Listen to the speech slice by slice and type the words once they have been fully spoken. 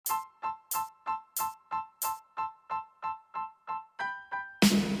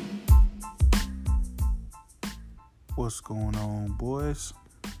What's going on, boys?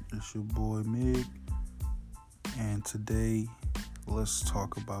 It's your boy Mig, and today let's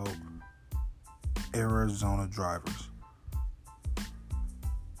talk about Arizona drivers.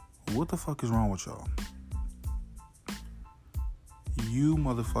 What the fuck is wrong with y'all? You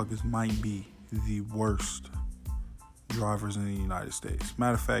motherfuckers might be the worst drivers in the United States.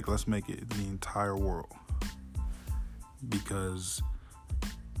 Matter of fact, let's make it the entire world. Because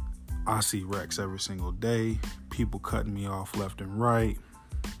I see wrecks every single day. People cutting me off left and right.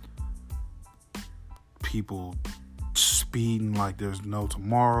 People speeding like there's no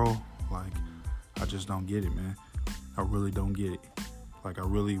tomorrow. Like, I just don't get it, man. I really don't get it. Like, I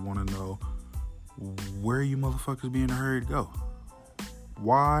really want to know where you motherfuckers be in a hurry to go.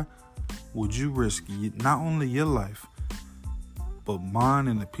 Why would you risk not only your life, but mine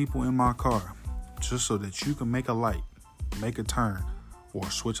and the people in my car, just so that you can make a light, make a turn,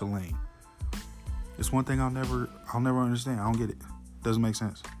 or switch a lane? It's one thing I'll never understand. I don't get it. Doesn't make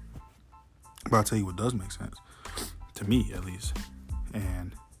sense. But I'll tell you what does make sense. To me, at least.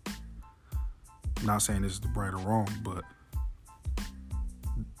 And I'm not saying this is right or wrong, but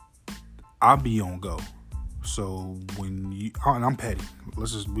I'll be on go. So when you, and I'm petty. We're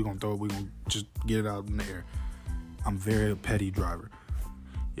going to just get it out in the air. I'm very petty driver.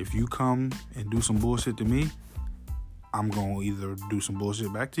 If you come and do some bullshit to me, I'm going to either do some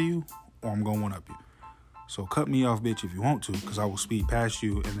bullshit back to you or I'm going to one-up you. So cut me off, bitch, if you want to, because I will speed past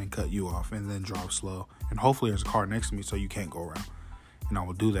you and then cut you off and then drive slow. And hopefully there's a car next to me so you can't go around. And I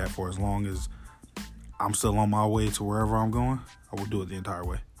will do that for as long as I'm still on my way to wherever I'm going. I will do it the entire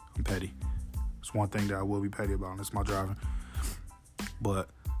way. I'm petty. It's one thing that I will be petty about, and it's my driving. But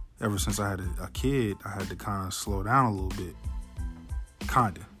ever since I had a kid, I had to kind of slow down a little bit.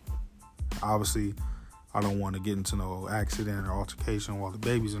 Kind of. Obviously, I don't want to get into no accident or altercation while the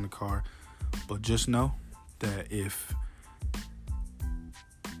baby's in the car. But just know that if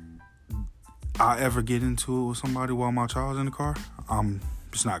I ever get into it with somebody while my child's in the car,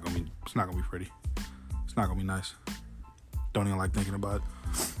 it's not gonna be pretty. It's not gonna be nice. Don't even like thinking about it.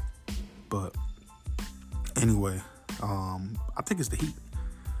 But anyway, I think it's the heat.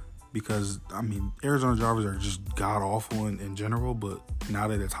 Because, Arizona drivers are just god-awful in general, but now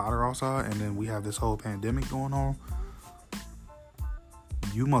that it's hotter outside and then we have this whole pandemic going on,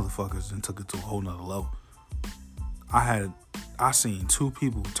 you motherfuckers then took it to a whole nother level. I seen two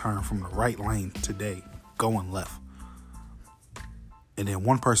people turn from the right lane today going left. And then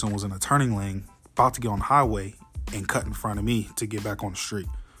one person was in a turning lane about to get on the highway and cut in front of me to get back on the street.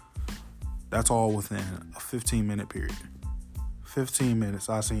 That's all within a 15-minute period. 15 minutes,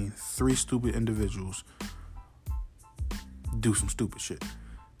 I seen three stupid individuals do some stupid shit.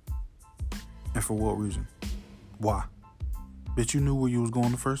 And for what reason? Why? Bitch, you knew where you was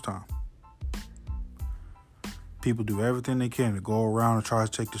going the first time. People do everything they can to go around and try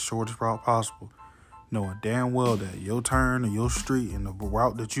to take the shortest route possible, knowing damn well that your turn or your street and the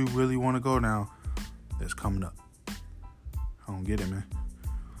route that you really want to go down is coming up. I don't get it, man.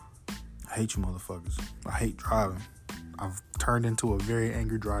 I hate you motherfuckers. I hate driving. I've turned into a very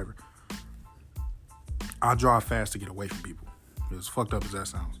angry driver. I drive fast to get away from people. As fucked up as that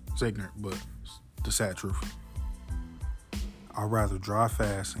sounds. It's ignorant, but it's the sad truth. I'd rather drive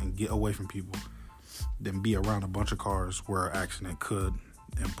fast and get away from people than be around a bunch of cars where an accident could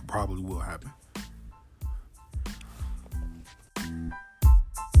and probably will happen.